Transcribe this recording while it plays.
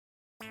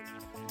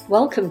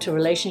Welcome to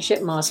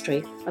Relationship Mastery,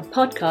 a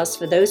podcast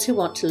for those who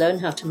want to learn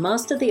how to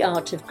master the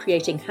art of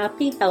creating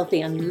happy, healthy,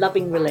 and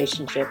loving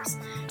relationships.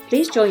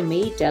 Please join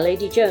me,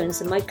 Lady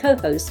Jones, and my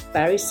co-host,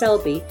 Barry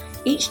Selby,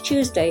 each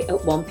Tuesday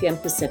at 1 p.m.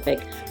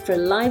 Pacific for a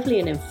lively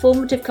and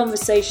informative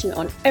conversation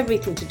on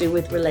everything to do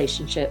with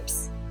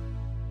relationships.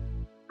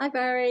 Hi,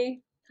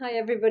 Barry. Hi,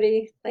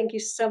 everybody. Thank you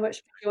so much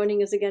for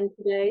joining us again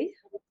today.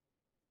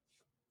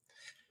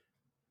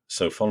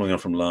 So following on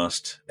from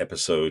last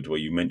episode where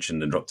you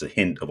mentioned and dropped a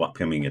hint of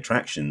upcoming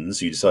attractions,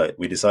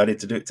 we decided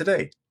to do it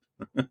today.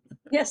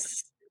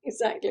 Yes,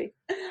 exactly.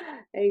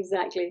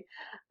 Exactly.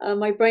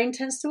 My brain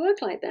tends to work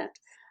like that.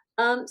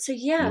 So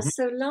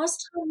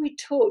last time we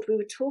talked, we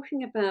were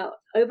talking about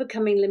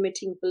overcoming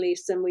limiting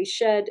beliefs, and we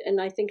shared, and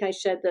I think I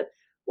shared that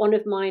one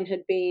of mine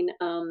had been,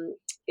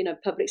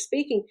 public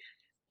speaking,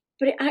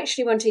 but it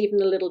actually went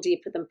even a little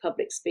deeper than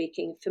public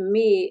speaking. For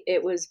me,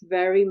 it was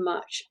very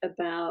much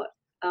about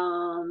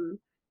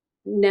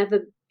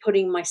never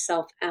putting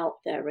myself out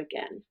there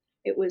again.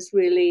 It was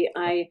really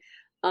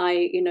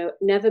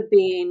never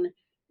being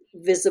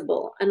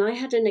visible. And I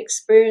had an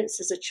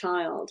experience as a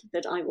child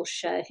that I will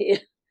share here,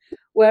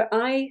 where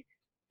I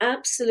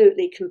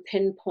absolutely can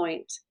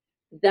pinpoint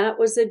that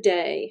was a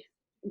day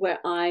where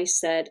I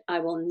said, I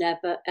will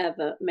never,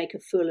 ever make a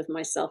fool of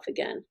myself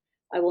again.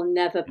 I will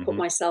never put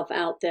myself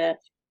out there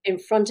in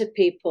front of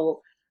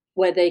people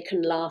where they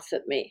can laugh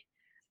at me.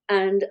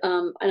 And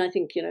I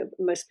think,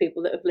 most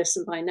people that have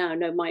listened by now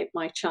know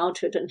my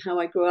childhood and how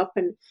I grew up.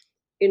 And,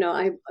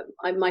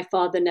 my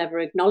father never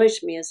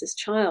acknowledged me as his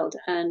child.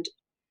 And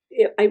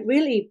I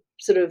really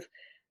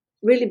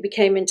really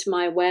became into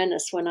my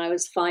awareness when I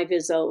was 5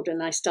 years old,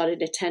 and I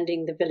started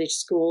attending the village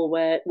school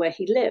where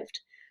he lived.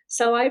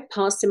 So I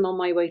passed him on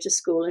my way to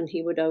school, and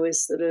he would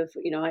always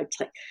I'd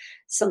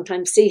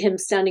sometimes see him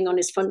standing on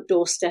his front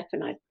doorstep,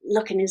 and I'd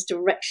look in his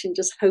direction,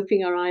 just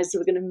hoping our eyes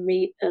were going to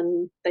meet,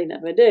 and they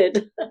never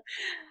did.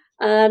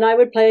 And I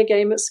would play a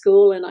game at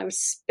school, and I would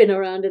spin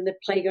around in the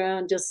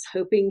playground, just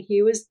hoping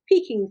he was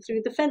peeking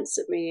through the fence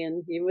at me,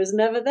 and he was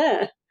never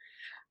there.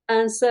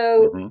 And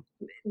so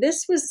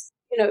this was,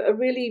 a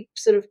really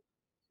sort of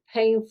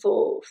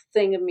painful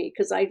thing of me,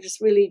 because I just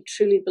really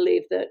truly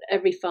believe that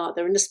every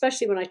father, and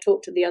especially when I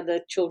talk to the other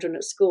children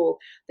at school,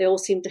 they all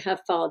seem to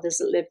have fathers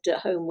that lived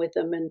at home with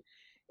them and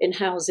in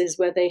houses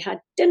where they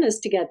had dinners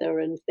together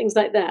and things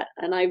like that.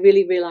 And I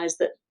really realized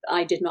that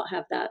I did not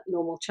have that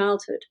normal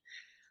childhood.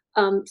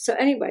 So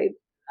anyway,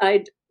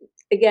 I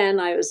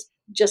was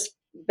just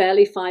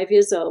barely 5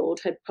 years old,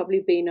 had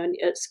probably been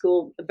at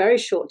school a very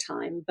short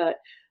time, but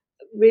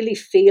really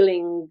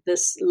feeling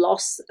this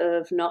loss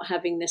of not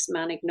having this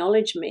man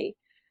acknowledge me,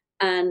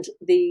 and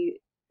the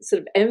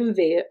sort of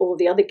envy at all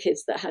the other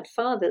kids that had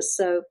fathers.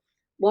 So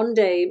one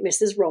day,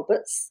 Mrs.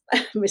 Roberts,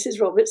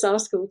 our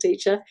school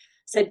teacher,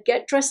 said,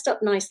 "Get dressed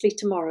up nicely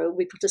tomorrow.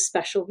 We've got a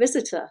special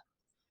visitor."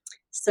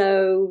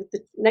 So the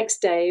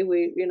next day,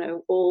 we,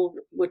 all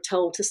were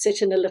told to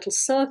sit in a little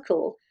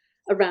circle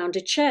around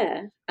a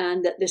chair,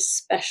 and that this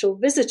special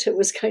visitor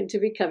was going to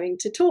be coming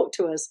to talk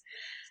to us.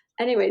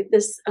 Anyway,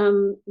 this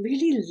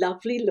really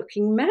lovely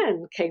looking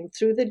man came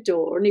through the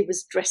door, and he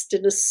was dressed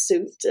in a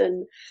suit,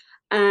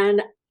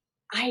 and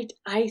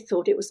I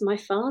thought it was my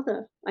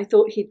father. I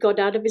thought he'd got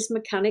out of his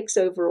mechanic's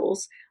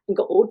overalls and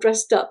got all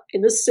dressed up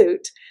in a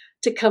suit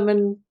to come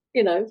and,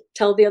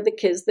 tell the other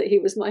kids that he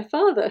was my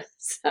father.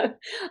 So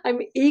I'm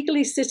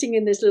eagerly sitting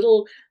in this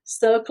little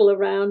circle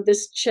around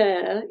this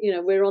chair.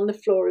 We're on the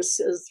floor as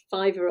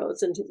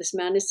 5-year-olds, and this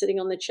man is sitting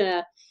on the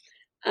chair.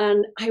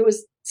 And I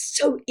was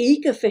so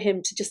eager for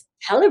him to just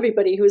tell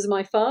everybody who was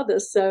my father.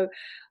 So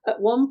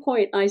at one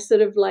point, I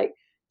sort of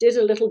did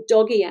a little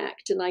doggy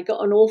act, and I got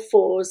on all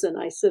fours, and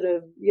I sort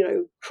of,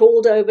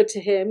 crawled over to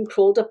him,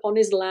 crawled up on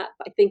his lap.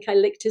 I think I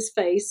licked his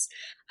face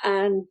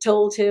and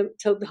told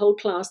the whole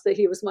class that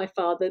he was my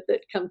father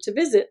that come to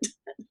visit.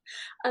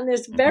 And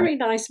this very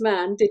nice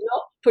man did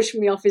not push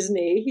me off his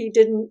knee. He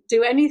didn't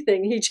do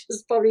anything. He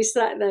just probably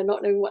sat there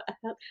not knowing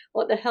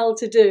what the hell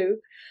to do.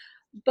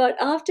 But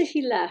after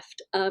he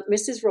left,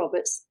 Mrs.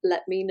 Roberts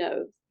let me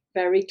know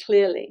very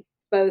clearly,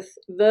 both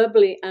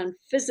verbally and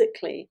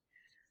physically,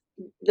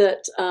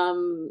 that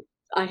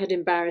I had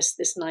embarrassed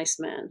this nice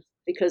man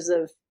because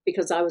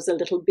I was a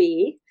little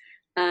bee,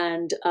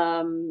 and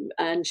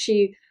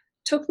she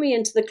took me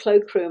into the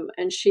cloakroom,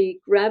 and she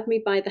grabbed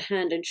me by the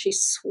hand, and she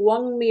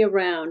swung me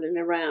around and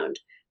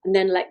around, and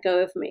then let go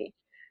of me.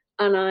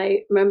 And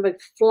I remember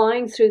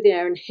flying through the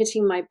air and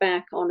hitting my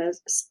back on a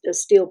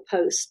steel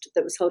post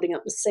that was holding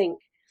up the sink.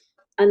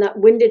 And that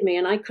winded me,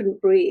 and I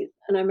couldn't breathe.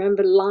 And I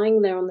remember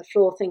lying there on the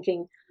floor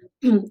thinking,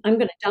 I'm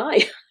going to die.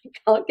 I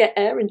can't get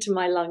air into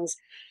my lungs.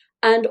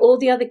 And all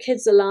the other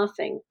kids are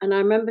laughing. And I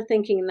remember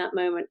thinking in that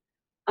moment,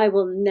 I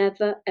will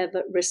never,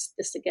 ever risk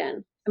this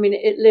again. I mean,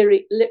 it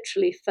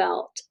literally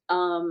felt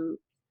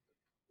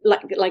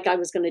like I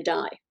was going to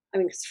die. I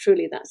mean,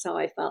 truly, that's how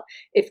I felt.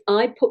 If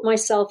I put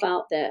myself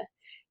out there,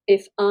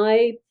 if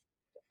I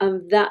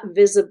am that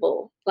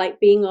visible, like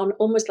being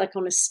almost like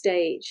on a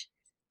stage,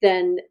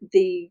 then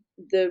the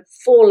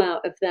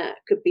fallout of that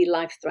could be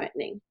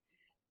life-threatening.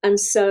 And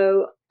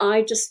so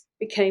I just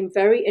became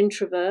very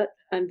introvert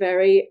and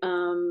very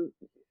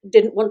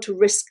didn't want to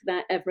risk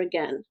that ever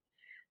again.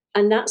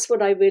 And that's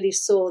what I really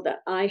saw,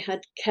 that I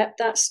had kept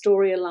that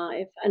story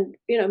alive. And,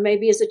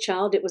 maybe as a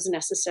child it was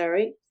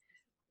necessary,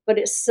 but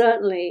it's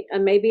certainly,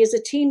 and maybe as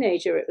a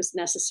teenager it was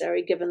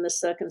necessary given the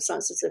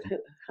circumstances of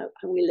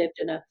how we lived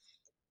in a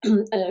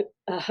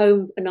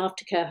home, an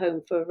aftercare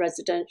home for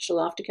residential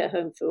aftercare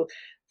home for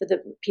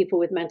the people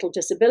with mental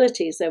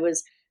disabilities. There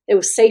was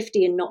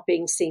safety in not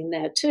being seen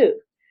there too.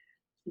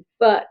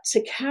 But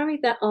to carry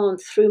that on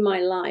through my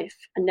life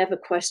and never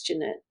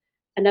question it,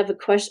 and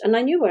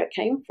I knew where it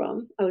came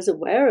from. I was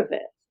aware of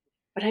it,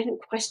 but I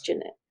didn't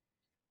question it.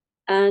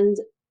 And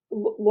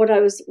what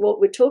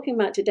we're talking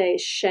about today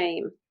is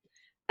shame,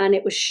 and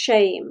it was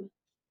shame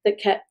that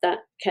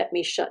kept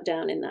me shut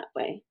down in that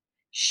way.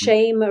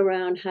 Shame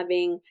around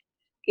having,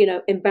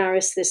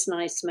 embarrassed this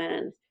nice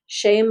man.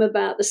 Shame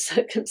about the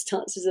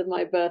circumstances of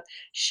my birth.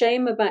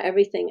 Shame about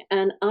everything,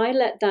 and I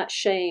let that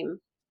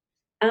shame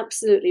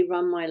absolutely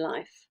run my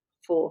life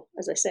for,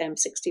 as I say, I'm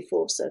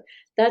 64, so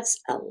that's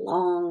a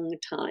long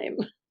time.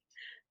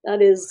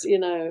 That is,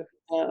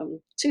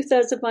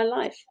 2/3 of my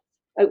life.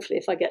 Hopefully,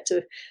 if I get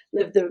to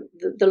live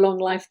the long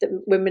life that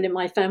women in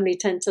my family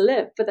tend to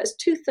live, but that's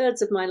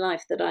 2/3 of my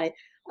life that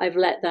I've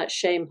let that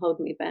shame hold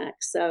me back.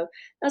 So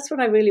that's what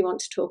I really want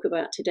to talk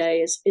about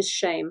today is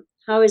shame.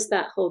 How is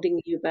that holding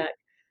you back?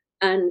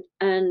 And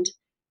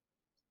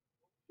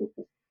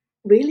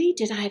really,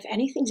 did I have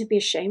anything to be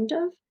ashamed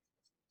of?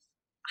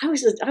 I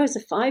was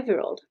a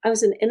 5-year-old. I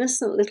was an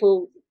innocent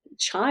little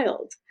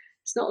child.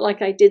 It's not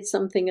like I did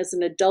something as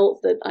an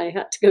adult that I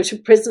had to go to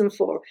prison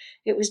for.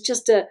 It was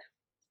just an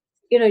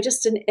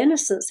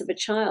innocence of a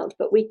child,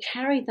 but we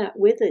carry that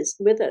with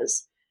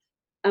us,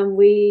 and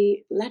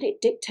we let it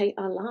dictate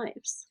our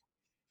lives.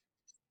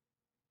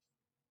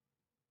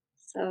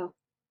 So,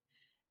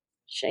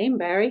 shame,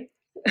 Barry.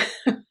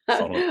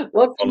 Follow,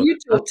 What can follow you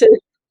talk to?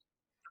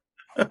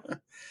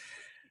 that.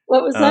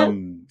 What was that?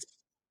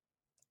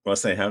 Well, I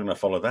say, how can I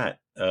follow that?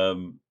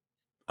 I'm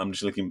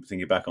just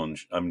thinking back on.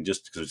 I'm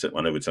just because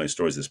I know we're telling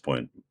stories at this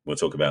point. We'll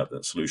talk about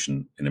the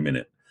solution in a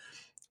minute.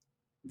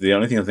 The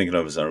only thing I'm thinking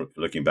of is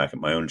looking back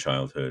at my own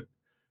childhood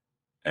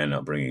and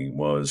upbringing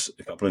was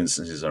a couple of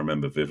instances I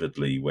remember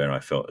vividly where I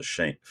felt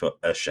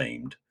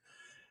ashamed.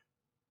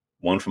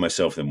 One for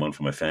myself and one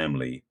for my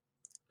family.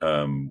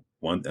 One,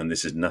 and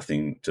this is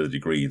nothing to the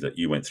degree that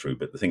you went through,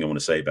 but the thing I want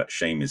to say about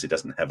shame is it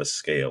doesn't have a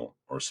scale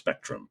or a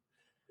spectrum.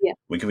 Yeah,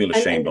 We can feel and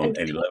ashamed and on and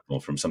any level,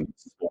 from something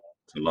small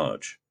to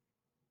large.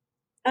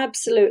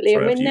 absolutely, and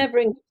Sorry, we're after you. never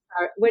in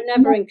we're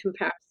never in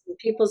comparison.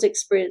 People's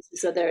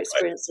experiences are their Right,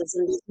 experiences,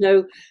 and there's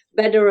no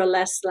better or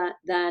less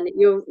than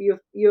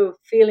your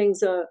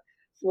feelings are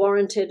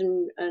warranted,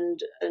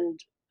 and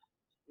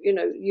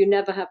you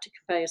never have to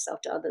compare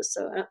yourself to others.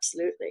 So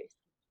absolutely.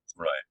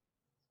 right.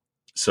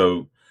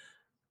 So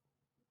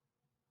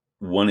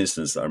one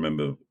instance that I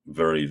remember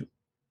very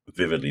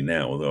vividly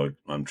now, although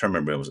I'm trying to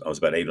remember, I was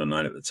about 8 or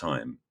 9 at the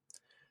time,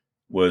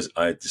 was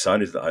I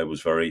decided that I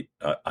was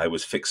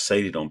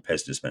fixated on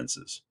Pez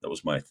dispensers. That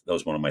was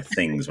one of my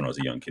things when I was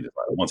a young kid.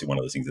 I wanted one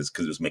of those things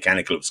because it was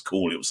mechanical, it was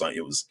cool, it was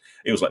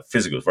like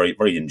physical, it was very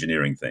very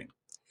engineering thing,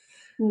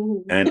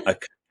 Mhm. and I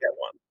couldn't get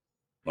one.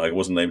 Like, I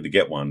wasn't able to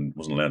get one,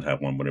 wasn't allowed to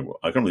have one. Whatever.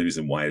 I can't remember the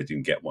reason why I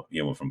didn't get one,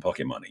 from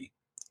pocket money.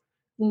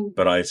 Mhm.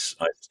 But I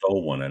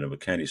stole one out of a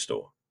candy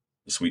store,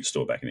 a sweet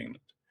store back in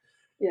England.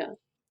 Yeah.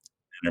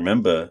 And I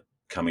remember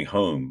coming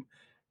home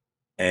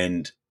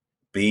and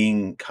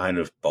being kind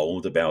of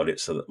bold about it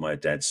so that my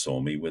dad saw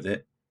me with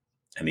it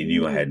and he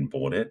knew I Mm. hadn't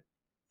bought it.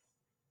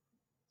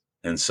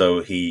 And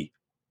so he,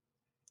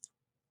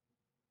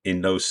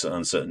 in no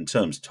uncertain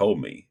terms, told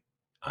me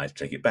I'd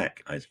take it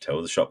back. I'd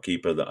tell the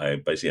shopkeeper that I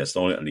basically had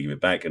stolen it and give it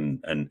back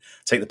and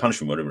take the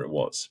punishment, whatever it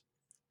was.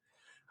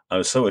 I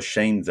was so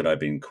ashamed that I'd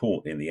been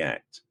caught in the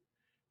act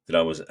that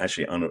I was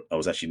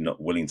actually not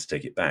willing to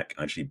take it back.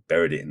 I actually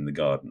buried it in the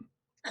garden.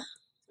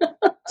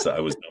 So I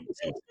was done.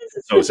 This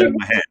is So it's such a in good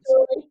my hands.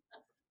 story.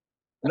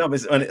 No, but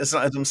it's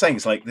like, as I'm saying,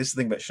 it's like this is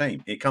the thing about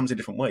shame. It comes in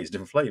different ways,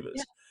 different Yeah.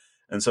 flavors.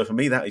 And so for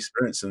me, that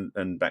experience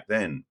and back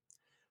then,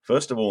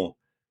 first of all,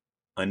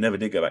 I never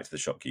did go back to the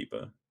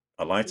shopkeeper.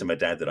 I lied to my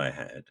dad that I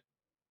had.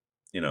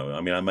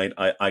 I mean,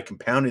 I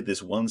compounded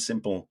this one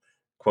simple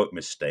quote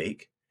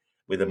mistake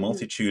with a Mhm.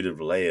 multitude of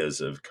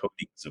layers of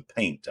coatings of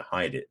paint to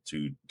hide it,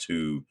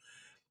 to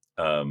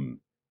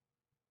um,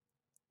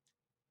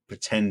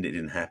 pretend it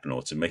didn't happen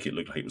or to make it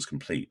look like it was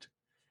complete.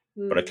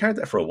 But I Mm. carried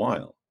that for a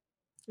while.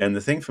 And the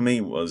Mm. thing for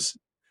me was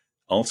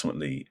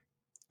ultimately,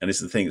 and this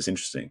is the thing that's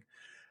interesting,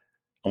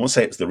 I won't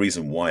say it's the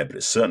reason why, but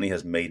it certainly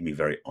has made me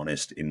very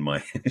honest in my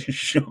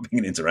shopping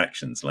and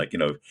interactions. Like,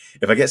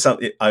 if I get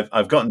something,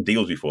 I've gotten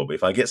deals before, but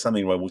if I get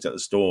something where I walked out the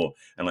store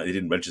and like they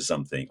didn't register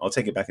something, I'll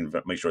take it back and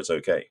make sure it's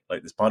okay.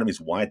 Like, this part of me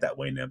is wired that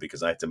way now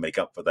because I have to make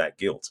up for that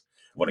guilt,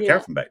 what I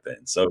carried Yeah. from back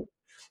then. So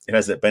it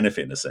has that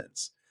benefit in a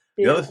sense.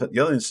 Yeah. The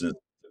other incident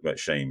about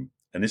shame,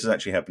 and this has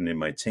actually happened in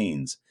my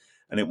teens,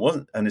 and it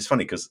wasn't, and it's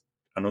funny because,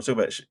 and I talk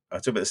about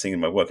this thing in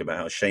my work about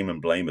how shame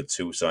and blame are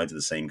two sides of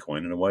the same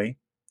coin in a way.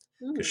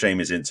 because Mm. shame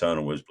is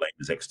internal, whereas blame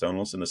is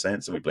external in a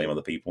sense, and we blame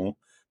other people,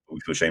 but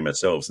we feel shame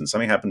ourselves. And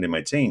something happened in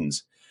my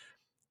teens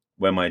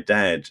where my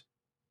dad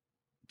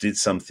did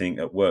something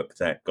at work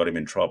that got him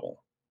in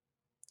trouble,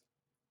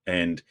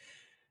 and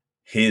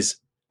his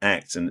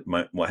act and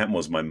what happened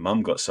was my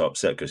mum got so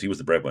upset because he was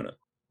the breadwinner.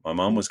 My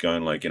mum Mm. was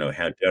going like,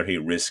 how dare he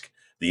risk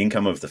the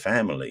income of the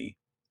family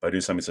by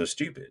doing something so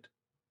stupid?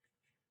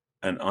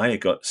 And I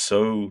got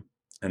so,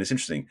 and it's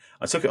interesting.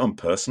 I took it on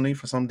personally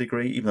for some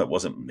degree, even though it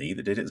wasn't me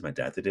that did it; it was my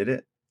dad that did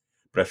it.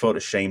 But I felt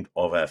ashamed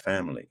of our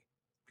family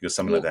because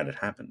something Yeah. like that had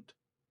happened.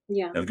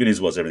 Yeah. Now the good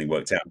news was everything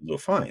worked out; we were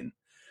fine.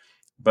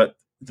 But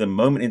the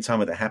moment in time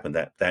that happened,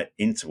 that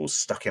interval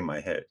stuck in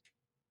my head,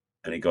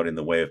 and it got in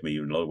the way of me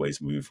in a lot of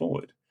ways moving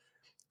forward.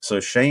 So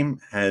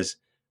shame has,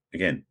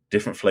 again,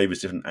 different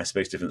flavors, different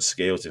aspects, different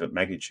scales, different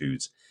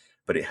magnitudes,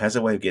 but it has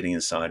a way of getting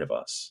inside of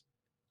us,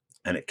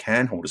 and it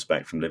can hold us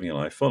back from living a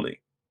life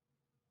fully.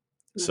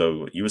 Mm-hmm.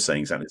 So you were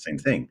saying exactly the same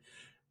thing.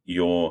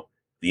 Your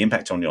the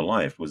impact on your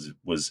life was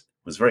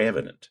very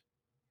evident.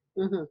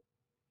 Mm-hmm.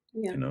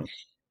 Yeah. You know,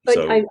 But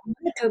I so want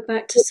to go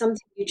back to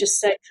something you just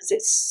said because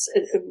it's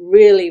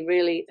really,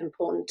 really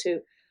important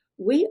too.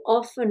 We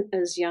often,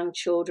 as young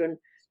children,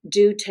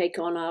 do take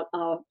on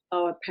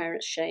our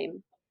parents'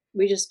 shame.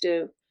 We just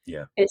do.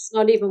 yeah, It's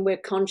not even we're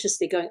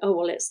consciously going, oh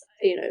well,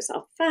 it's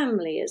our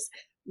family. It's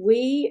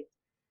we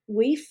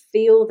we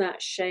feel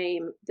that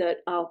shame that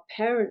our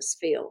parents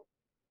feel,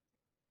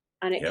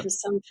 and it yeah, can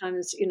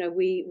sometimes,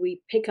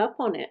 we pick up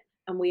on it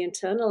and we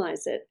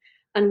internalize it,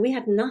 and we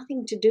had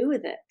nothing to do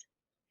with it.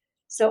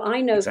 So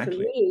I know for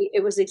exactly. me,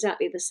 it was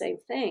exactly the same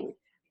thing.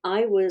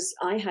 I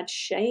had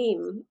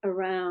shame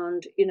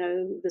around,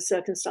 the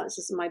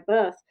circumstances of my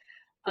birth.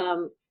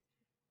 Um,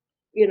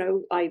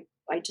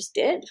 I just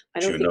did. I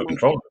She don't had think no my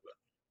control.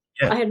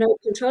 Yeah, I had no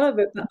control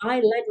over it, but I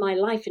led my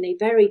life in a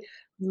very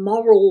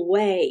moral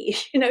way,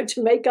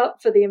 to make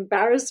up for the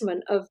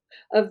embarrassment of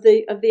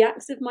the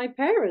acts of my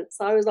parents.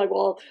 I was like,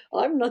 well,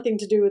 I'm nothing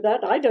to do with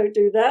that. I don't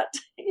do that,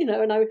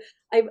 and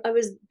I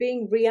was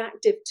being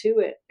reactive to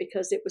it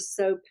because it was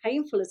so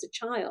painful as a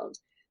child,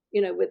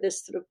 with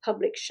this sort of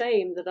public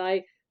shame that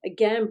I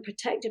again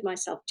protected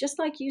myself, just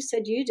like you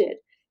said you did.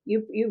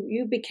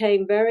 You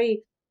became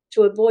very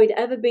to avoid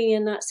ever being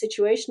in that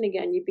situation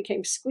again. You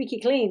became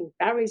squeaky clean.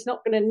 Barry's not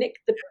going to nick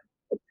the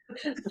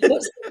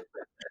what's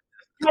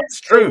the it's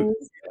true.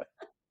 things,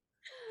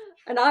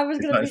 and I was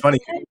going to It's be funny.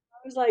 content. I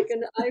was like,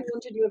 and I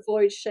wanted to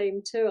avoid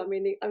shame too. I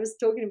mean, I was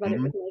talking about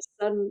it Mhm. with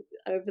my son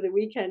over the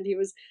weekend. He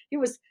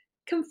was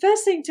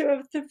confessing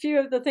to a few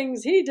of the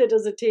things he did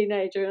as a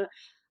teenager,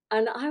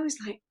 and I was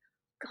like,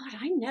 God,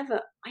 I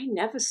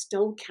never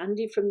stole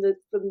candy from the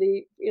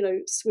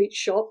sweet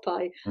shop.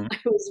 I Mhm. I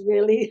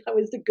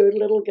was the good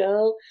little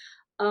girl.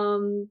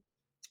 Um,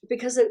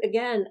 because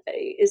again,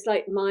 it's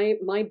like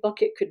my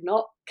bucket could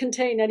not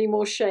contain any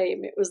more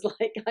shame. It was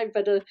like I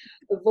better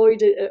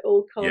avoid it at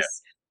all Yeah,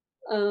 costs.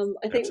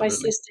 I think my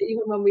absolutely. sister,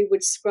 even when we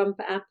would scrump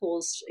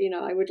apples,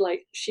 I would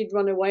like she'd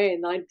run away,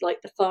 and I'd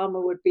like the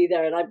farmer would be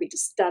there, and I'd be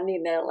just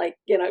standing there, like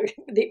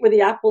with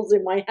the apples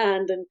in my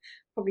hand, and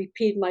probably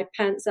peed my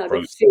pants out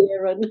of Frozen.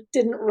 fear and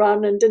didn't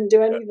run and didn't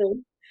do Yeah.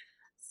 anything.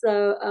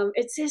 So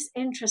it's just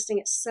interesting.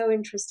 It's so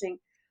interesting.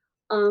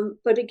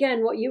 But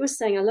again, what you were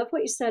saying, I love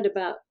what you said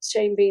about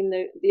shame being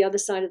the other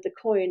side of the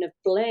coin of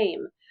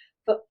blame.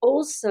 But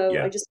also, I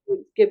Yeah. just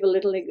would give a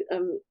little, you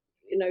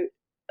know,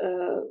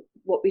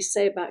 what we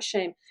say about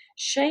shame.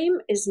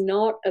 Shame is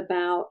not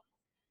about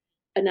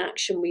an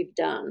action we've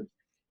done.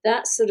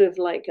 That's sort of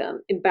like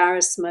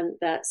embarrassment.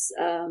 That's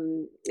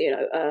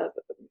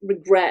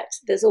regret.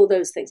 There's all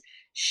those things.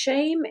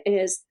 Shame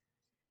is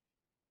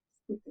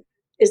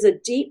a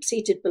deep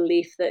seated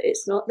belief that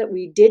it's not that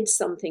we did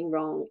something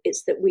wrong,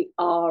 it's that we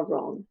are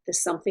wrong.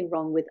 There's something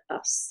wrong with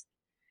us.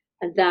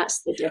 And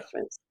that's the Yeah.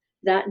 difference.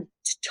 That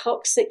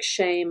toxic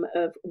shame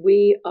of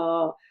we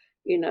are,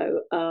 you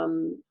know,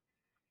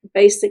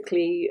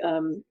 basically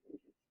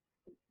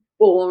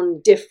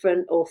born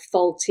different or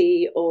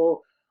faulty,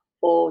 or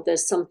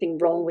there's something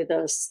wrong with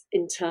us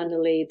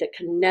internally that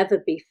can never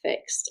be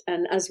fixed.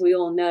 And as we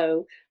all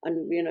know,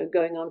 and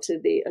going on to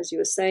the, as you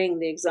were saying,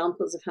 the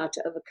examples of how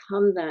to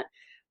overcome that,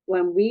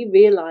 when we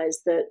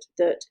realize that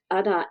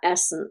at our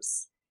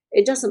essence,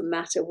 it doesn't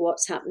matter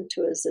what's happened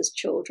to us as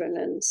children.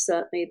 And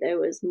certainly there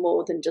was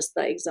more than just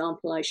that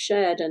example I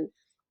shared. And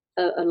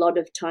a lot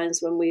of times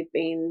when we've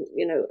been,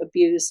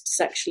 abused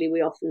sexually,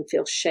 we often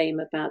feel shame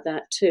about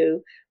that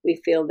too. We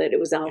feel that it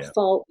was our Yeah.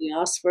 fault. We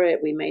asked for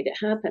it. We made it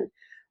happen.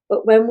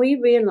 But when we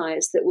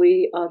realize that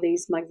we are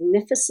these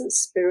magnificent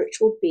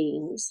spiritual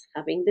beings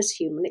having this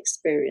human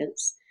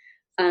experience,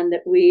 and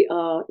that we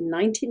are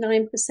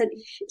 99%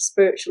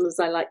 spiritual, as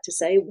I like to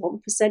say,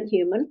 1%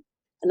 human,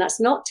 and that's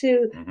not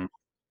to Hmm.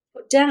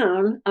 put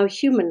down our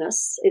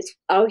humanness. It's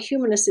our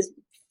humanness is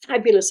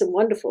fabulous and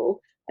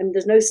wonderful, and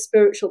there's no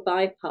spiritual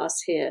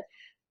bypass here.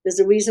 There's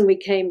a reason we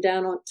came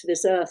down onto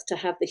this earth to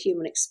have the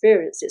human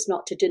experience. It's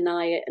not to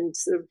deny it and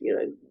sort of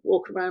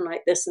walk around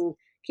like this and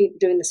keep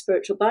doing the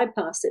spiritual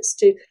bypass. It's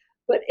to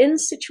But in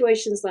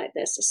situations like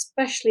this,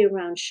 especially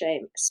around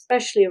shame,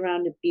 especially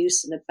around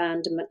abuse and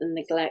abandonment and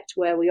neglect,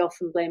 where we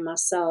often blame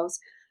ourselves,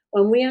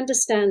 when we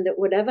understand that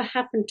whatever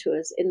happened to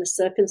us in the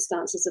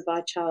circumstances of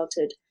our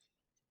childhood,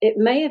 it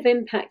may have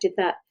impacted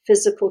that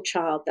physical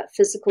child, that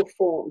physical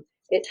form.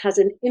 It has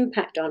an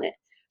impact on it,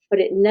 but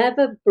it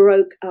never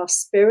broke our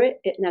spirit.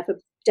 It never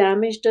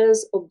damaged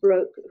us or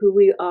broke who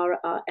we are at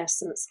our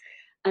essence.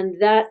 And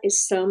that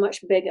is so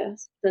much bigger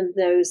than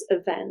those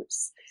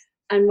events.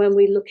 And when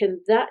we look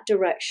in that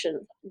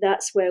direction,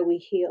 that's where we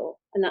heal.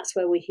 And that's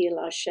where we heal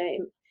our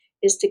shame,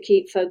 is to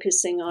keep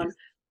focusing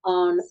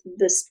on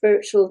the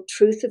spiritual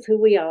truth of who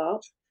we are.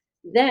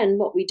 Then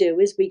what we do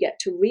is we get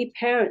to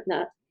reparent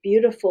that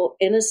beautiful,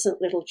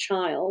 innocent little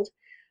child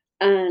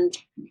and,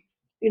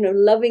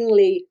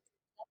 lovingly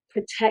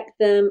protect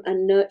them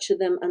and nurture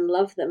them and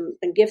love them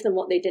and give them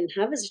what they didn't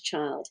have as a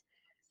child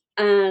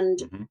and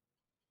Hmm.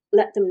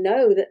 let them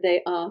know that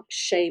they are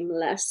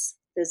shameless.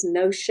 There's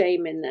no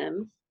shame in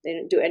them. They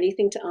don't do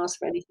anything to ask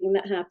for anything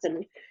that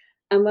happened.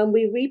 And when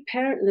we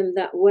reparent them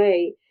that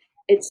way,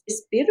 it's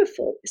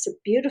beautiful. It's a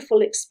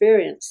beautiful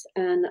experience,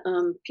 and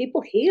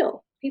people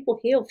heal. People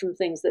heal from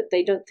things that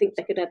they don't think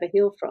they could ever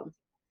heal from.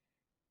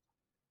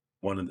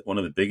 One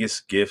of the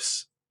biggest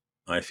gifts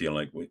I feel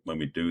like when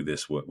we do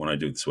this work, when I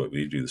do this work,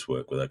 we do this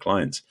work with our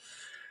clients,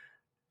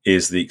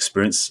 is the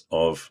experience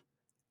of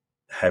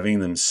having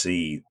them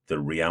see the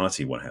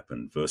reality of what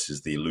happened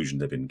versus the illusion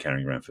they've been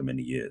carrying around for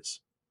many years.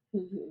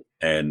 Hmm.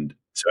 And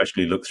to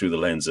actually look through the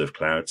lens of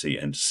clarity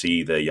and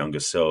see their younger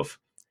self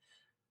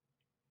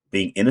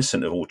being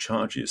innocent of all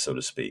charges, so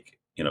to speak.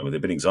 They've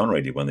been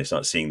exonerated when they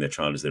start seeing their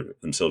child as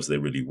themselves they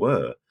really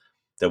were,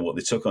 that what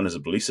they took on as a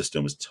belief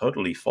system was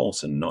totally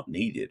false and not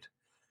needed.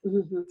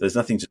 Hmm. There's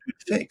nothing to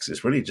fix.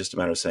 It's really just a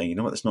matter of saying, you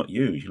know what, that's not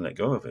you. You can let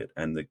go of it.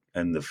 And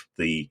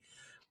the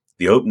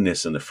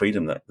openness and the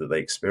freedom that they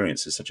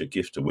experience is such a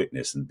gift to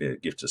witness and be a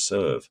gift to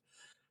serve,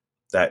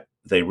 that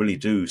they really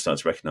do start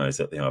to recognize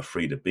that they are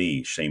free to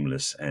be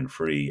shameless and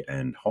free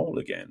and whole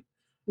again,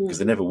 because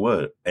they Hmm. never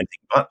were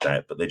anything but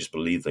that, but they just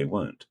believed they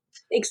weren't.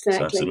 So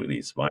Exactly. absolutely,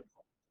 it's vital.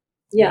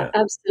 Yeah,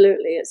 Yeah,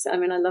 absolutely. I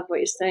mean, I love what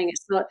you're saying.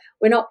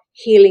 We're not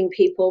healing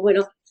people, we're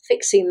not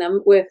fixing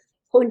them, we're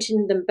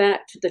pointing them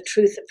back to the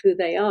truth of who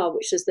they are,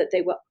 which is that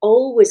they were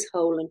always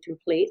whole and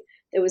complete.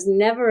 There was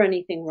never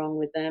anything wrong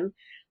with them.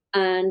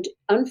 And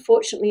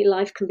unfortunately,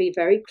 life can be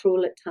very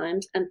cruel at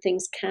times, and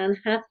things can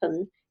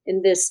happen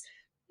in this,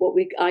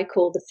 I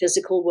call the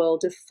physical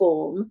world of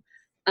form.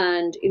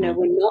 And, hmm,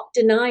 we're not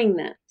denying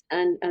that.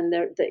 And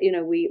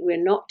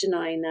we're not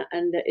denying that.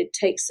 And that it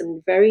takes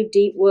some very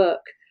deep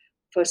work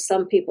for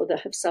some people that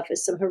have suffered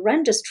some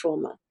horrendous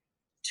trauma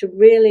to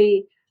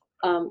really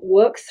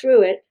work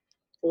through it,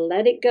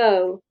 let it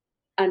go,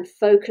 and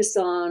focus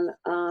on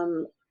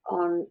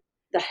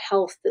the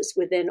health that's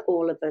within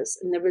all of us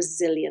and the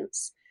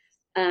resilience.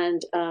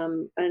 And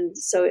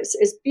so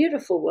it's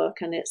beautiful work,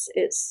 and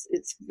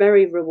it's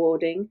very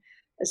rewarding,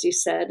 as you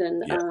said,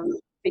 and yeah,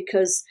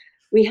 because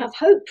we have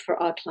hope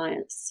for our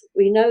clients.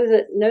 We know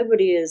that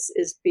nobody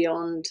is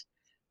beyond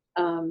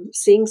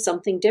seeing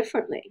something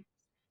differently.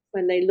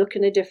 When they look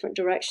in a different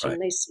direction, right,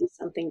 they see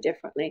something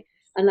differently.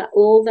 And that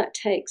all that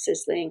takes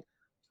is saying,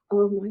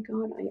 oh my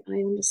God, I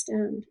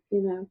understand.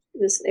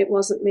 It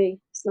wasn't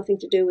me. It's nothing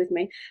to do with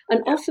me.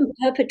 And yeah, often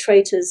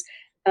perpetrators,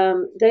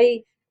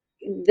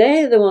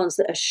 they're the ones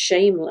that are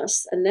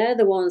shameless, and they're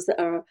the ones that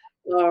are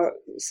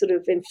sort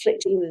of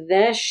inflicting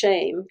their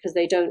shame because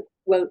they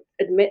won't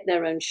admit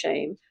their own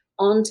shame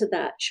onto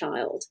that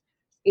child.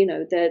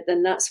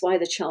 Then that's why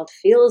the child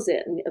feels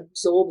it and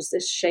absorbs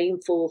this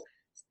shameful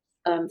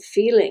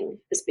feeling,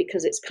 is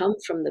because it's come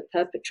from the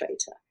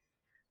perpetrator.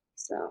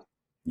 So,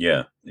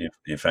 yeah.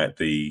 In fact,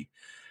 the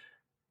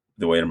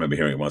way I remember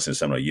hearing it once in a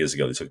seminar years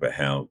ago, they talk about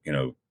how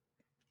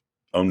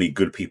only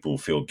good people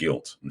feel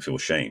guilt and feel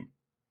shame.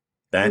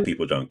 Bad mm,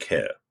 people don't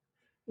care.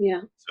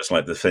 yeah. So it's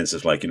like the sense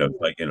of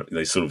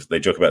they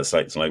joke about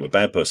it's like a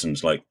bad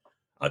person's like,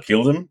 I'll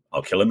kill them,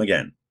 I'll kill them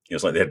again.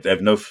 It's like they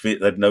have no fear,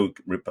 they have no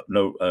what's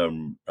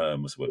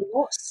the word,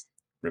 Remorse.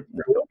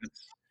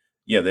 repugnance.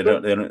 Yeah, they Yeah.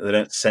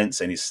 don't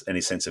sense any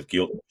sense of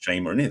guilt,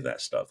 shame, or any of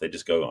that stuff. They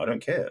just go, I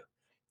don't care.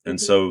 And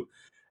Hmm. so,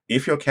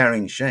 if you're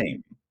carrying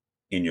shame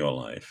in your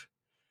life,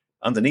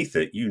 underneath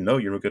it,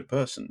 you're a good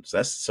person.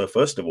 So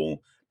first of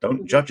all,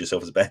 don't Hmm. judge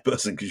yourself as a bad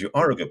person because you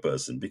are a good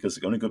person, because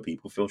only good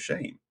people feel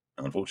shame,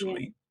 Yeah.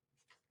 unfortunately.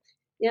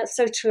 Yeah, it's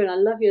so true. And I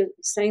love you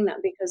saying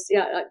that because,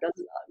 yeah,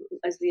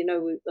 as you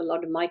know, a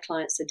lot of my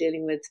clients are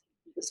dealing with,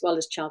 as well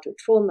as childhood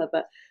trauma,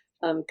 but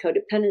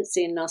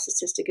codependency and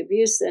narcissistic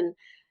abuse. And,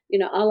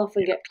 I'll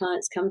often get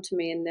clients come to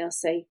me and they'll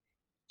say,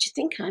 do you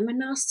think I'm a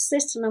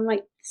narcissist? And I'm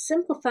like, the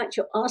simple fact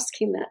you're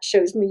asking that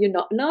shows me you're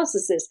not a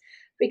narcissist,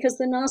 because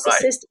the Right.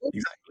 narcissist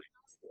Exactly.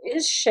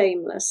 is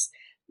shameless.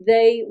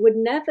 They would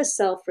never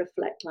self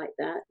reflect like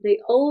that. They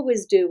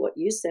always do what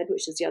you said,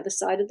 which is the other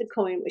side of the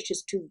coin, which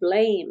is to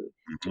blame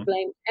Hmm.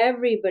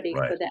 everybody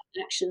Right. for their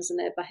actions and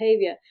their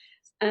behavior.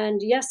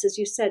 And yes, as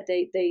you said,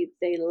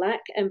 they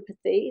lack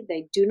empathy.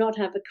 They do not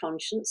have a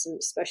conscience, and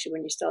especially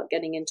when you start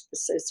getting into the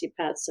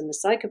sociopaths and the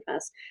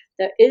psychopaths,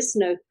 there is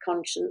no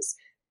conscience.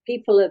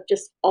 People are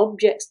just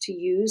objects to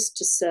use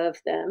to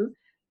serve them.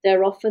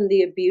 They're often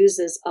the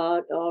abusers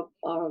are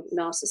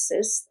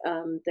narcissists.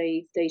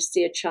 They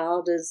see a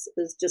child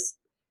as just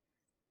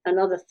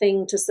another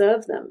thing to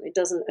serve them. It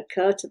doesn't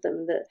occur to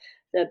them that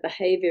their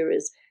behavior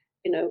is,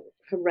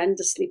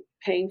 horrendously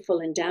painful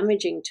and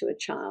damaging to a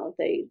child.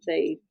 They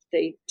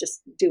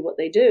just do what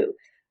they do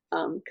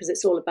because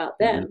it's all about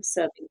Hmm. them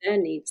serving their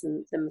needs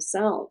and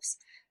themselves.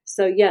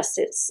 So yes,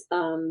 it's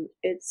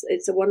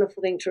a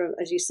wonderful thing to,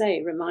 as you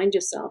say, remind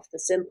yourself. The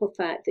simple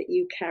fact that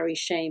you carry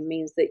shame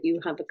means that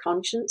you have a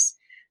conscience,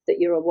 that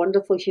you're a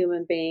wonderful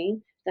human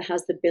being that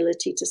has the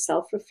ability to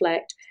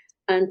self-reflect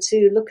and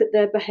to look at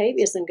their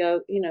behaviors and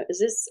go, is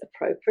this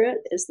appropriate?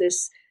 Is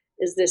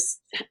this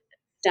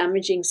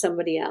damaging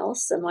somebody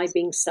else? Am I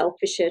being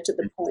selfish here to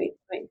the point?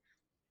 I mean,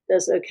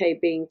 there's okay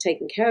being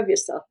taking care of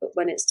yourself, but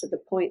when it's to the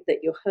point that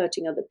you're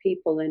hurting other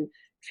people and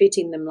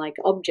treating them like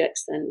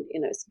objects, then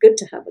it's good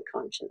to have a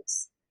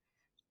conscience.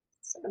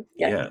 So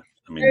yeah, Yeah,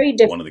 I mean, very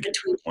different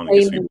between one of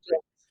the shame gifts we and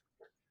guilt.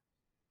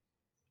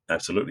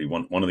 absolutely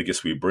one of the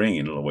gifts we bring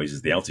in a lot of ways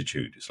is the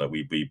altitude. It's like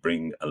we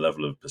bring a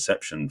level of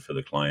perception for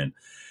the client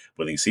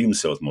where they can see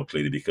themselves more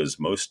clearly, because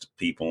most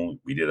people,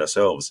 we did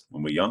ourselves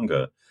when we're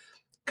younger,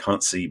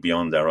 can't see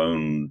beyond our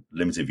own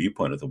limited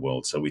viewpoint of the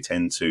world. So we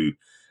tend to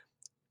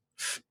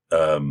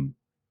um,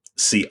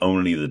 see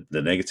only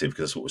the negative,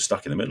 because that's what we're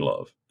stuck in the middle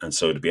of. And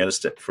so to be able to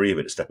step free of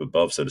it, step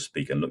above, so to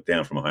speak, and look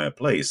down from a higher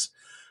place,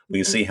 we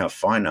can see how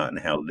finite and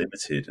how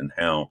limited and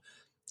how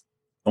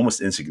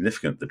almost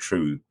insignificant the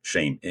true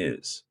shame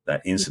is.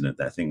 That incident,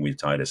 that thing we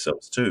tied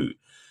ourselves to.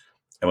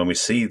 And when we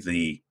see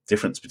the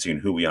difference between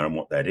who we are and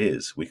what that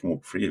is, we can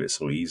walk free of it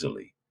so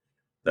easily.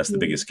 That's the Mm-hmm.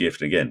 biggest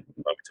gift. And again,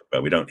 like we talk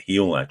about, we don't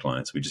heal our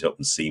clients, we just help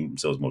them see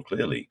themselves more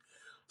clearly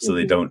so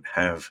they Mm-hmm. don't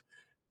have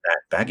that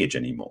baggage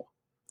anymore.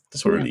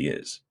 That's what it Yeah. really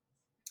is.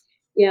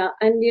 Yeah,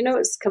 and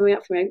what's coming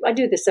up for me? I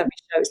do this every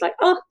show. It's like,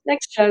 oh,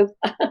 next show,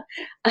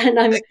 and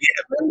what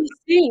I'm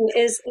seeing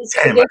is Damn, I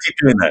forgiveness. keep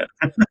doing that.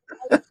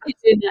 You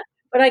do that.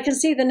 But I can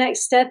see the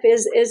next step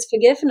is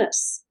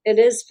forgiveness. It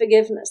is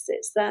forgiveness.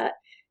 It's that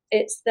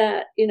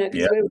Yeah,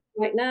 because we're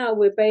right now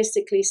we're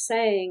basically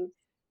saying,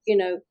 you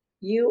know,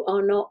 you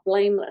are not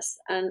blameless,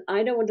 and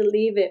I don't want to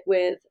leave it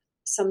with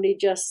somebody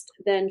just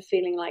then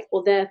feeling like,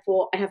 well,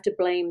 therefore I have to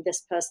blame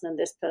this person and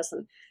this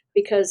person,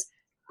 because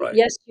right.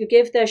 yes, you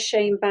give their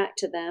shame back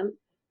to them.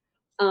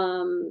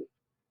 um,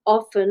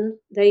 Often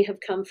they have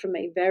come from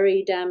a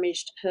very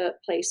damaged,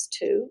 hurt place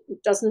too.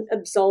 It doesn't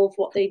absolve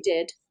what they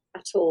did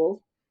at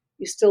all.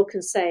 You still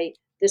can say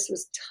this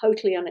was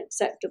totally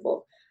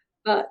unacceptable.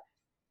 But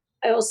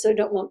I also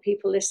don't want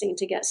people listening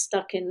to get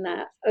stuck in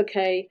that,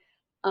 okay,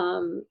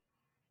 um,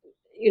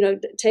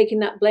 taking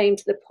that blame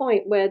to the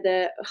point where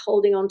they're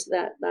holding on to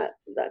that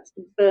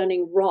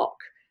burning rock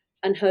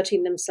and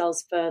hurting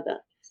themselves further.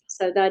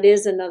 So that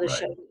is another Right.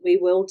 show that we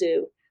will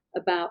do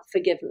about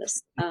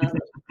forgiveness,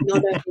 not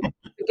only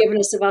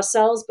forgiveness of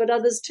ourselves but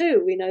others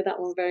too. We know that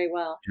one very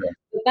well. Yeah.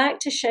 But back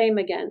to shame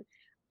again.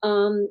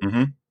 Um,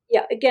 Hmm.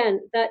 yeah,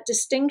 again, that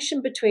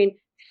distinction between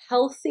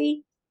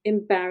healthy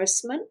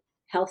embarrassment,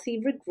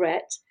 healthy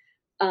regret,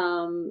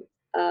 um,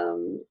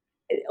 um,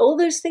 all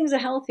those things are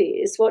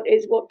healthy. Is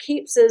what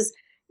keeps us,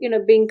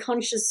 being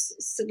conscious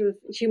sort of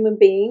human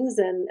beings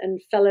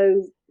and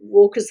fellow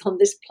walkers on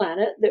this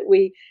planet. That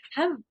we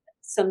have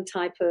some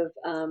type of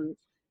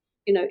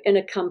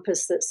inner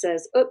compass that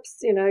says, "Oops,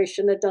 you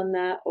shouldn't have done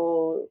that,"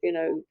 or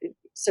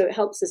so it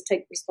helps us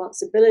take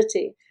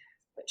responsibility.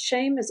 But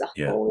shame is a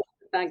Yeah. whole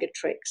bag of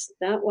tricks.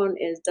 That one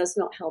does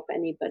not help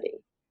anybody.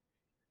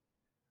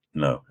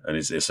 No, and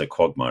it's a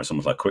quagmire. It's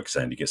almost like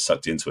quicksand. You get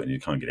sucked into it and you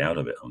can't get out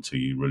of it until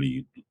you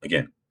really,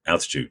 again,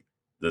 altitude.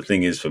 The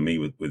thing is for me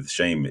with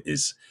shame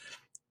is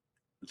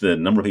the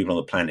number of people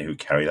on the planet who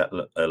carry that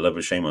level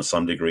of shame on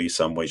some degree,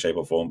 some way, shape,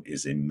 or form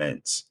is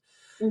immense.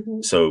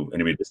 Hmm. So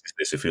anybody listening to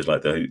this who feels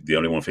like the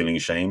only one feeling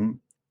shame,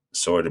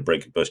 sorry to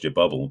burst your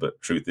bubble,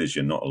 but truth is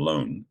you're not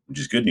alone, which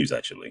is good news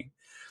actually.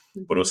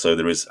 But Hmm. also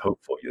there is hope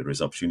for you. There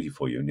is opportunity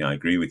for you. And yeah, I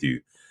agree with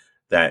you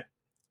that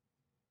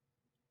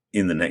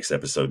in the next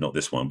episode, not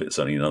this one, but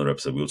certainly another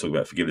episode, we'll talk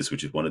about forgiveness,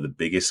 which is one of the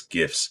biggest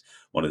gifts,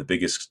 one of the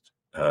biggest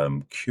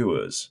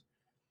cures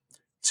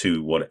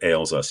to what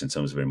ails us in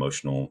terms of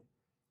emotional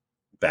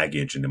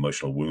baggage and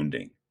emotional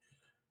wounding.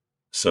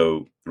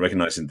 So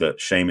recognizing that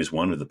shame is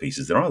one of the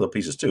pieces. There are other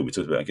pieces too. We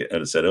talked about,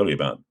 as I said earlier,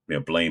 about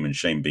blame and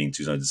shame being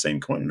two sides of the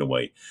same coin in a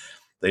way.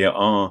 They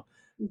are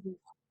Hmm.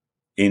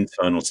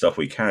 internal stuff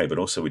we carry, but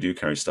also we do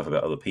carry stuff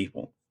about other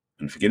people.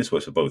 And forgiveness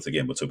works for both.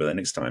 Again, we'll talk about that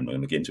next time. I'm not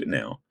going to get into it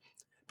now.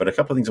 But a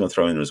couple of things I want to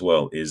throw in there as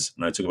well is,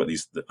 and I talk about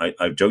these,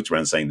 I've joked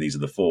around saying these are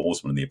the four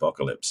horsemen of the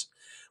apocalypse,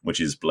 which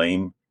is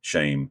blame,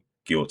 shame,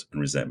 guilt, and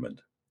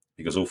resentment.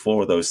 Because all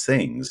four of those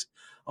things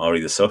are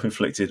either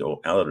self-inflicted or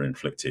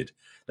other-inflicted.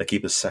 They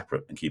keep us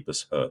separate and keep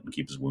us hurt and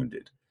keep us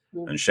wounded.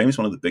 And shame is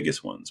one of the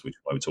biggest ones, which is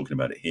why we're talking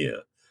about it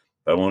here.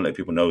 But I want to let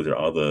people know there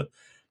are other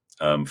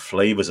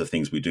flavors of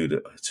things we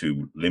do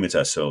to limit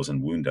ourselves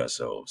and wound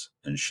ourselves.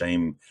 And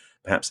shame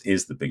perhaps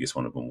is the biggest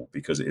one of them all,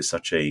 because it is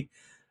such a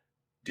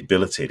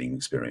debilitating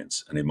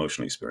experience, an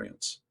emotional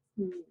experience.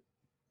 Mm.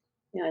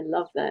 Yeah, I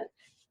love that.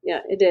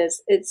 Yeah, it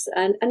is. It's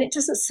and it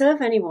doesn't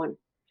serve anyone.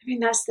 I mean,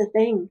 that's the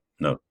thing.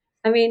 No,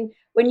 I mean,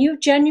 when you've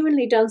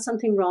genuinely done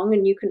something wrong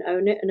and you can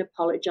own it and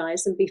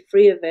apologize and be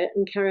free of it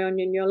and carry on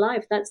in your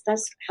life, that's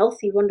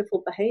healthy,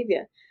 wonderful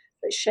behavior.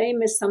 But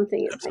shame is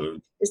something. It's like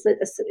absolutely. is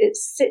that it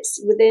sits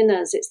within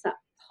us. It's that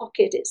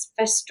pocket. It's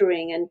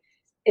festering, and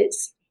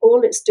it's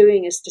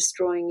doing is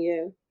destroying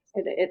you.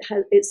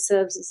 It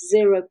serves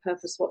zero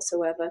purpose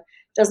whatsoever.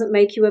 Doesn't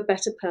make you a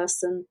better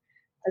person.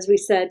 As we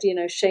said,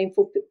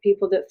 shameful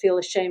people that feel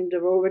ashamed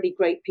are already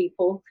great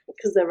people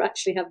because they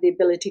actually have the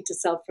ability to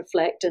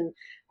self-reflect and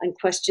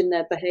question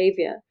their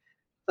behavior.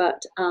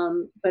 But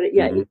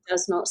yeah, Mm-hmm. it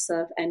does not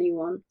serve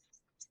anyone.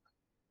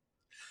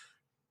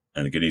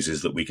 And the good news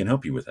is that we can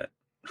help you with that.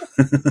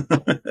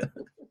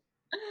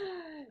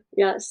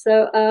 Yeah.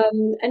 So,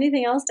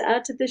 anything else to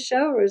add to this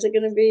show, or is it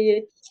going to be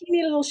a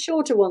teeny little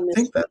shorter one I this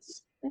think week?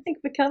 that's. I think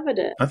we covered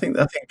it. I think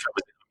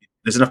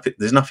there's enough.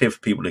 There's enough here for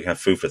people to have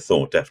food for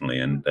thought, definitely,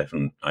 and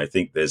definitely. I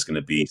think there's going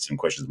to be some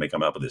questions that may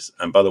come out of this.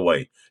 And by the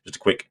way, just a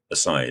quick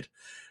aside: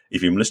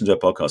 if you've listened to our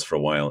podcast for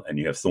a while and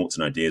you have thoughts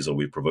and ideas, or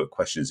we've provoked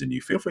questions in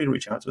you, feel free to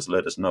reach out to us and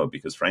let us know.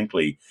 Because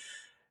frankly,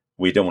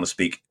 we don't want to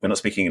speak. We're not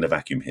speaking in a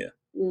vacuum here.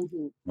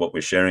 Mm-hmm. What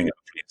we're sharing is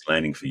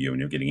landing for you, and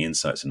you're getting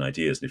insights and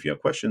ideas. And if you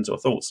have questions or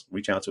thoughts,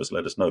 reach out to us,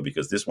 let us know,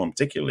 because this one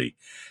particularly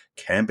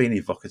can be an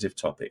evocative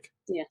topic.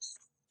 Yes,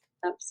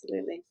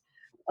 absolutely.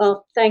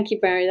 Well, thank you,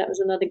 Barry. That was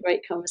another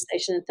great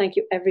conversation. And thank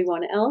you,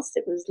 everyone else.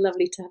 It was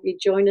lovely to have you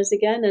join us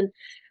again. And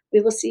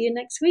we will see you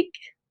next week.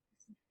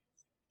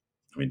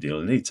 I mean, deal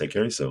indeed. Take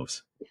care of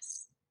yourselves.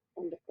 Yes,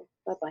 wonderful.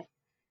 Bye-bye.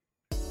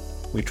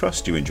 We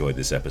trust you enjoyed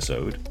this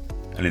episode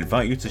and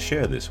invite you to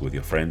share this with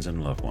your friends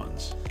and loved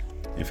ones.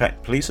 In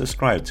fact, please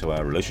subscribe to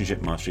our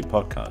Relationship Mastery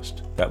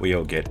podcast. That way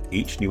you'll get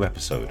each new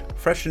episode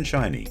fresh and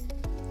shiny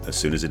as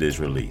soon as it is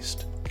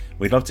released.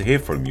 We'd love to hear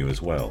from you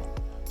as well.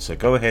 So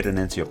go ahead and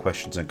enter your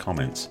questions and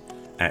comments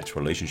at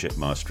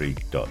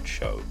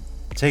relationshipmastery.show.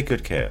 Take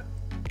good care.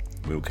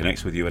 We will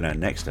connect with you in our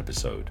next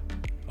episode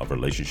of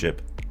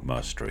Relationship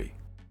Mastery.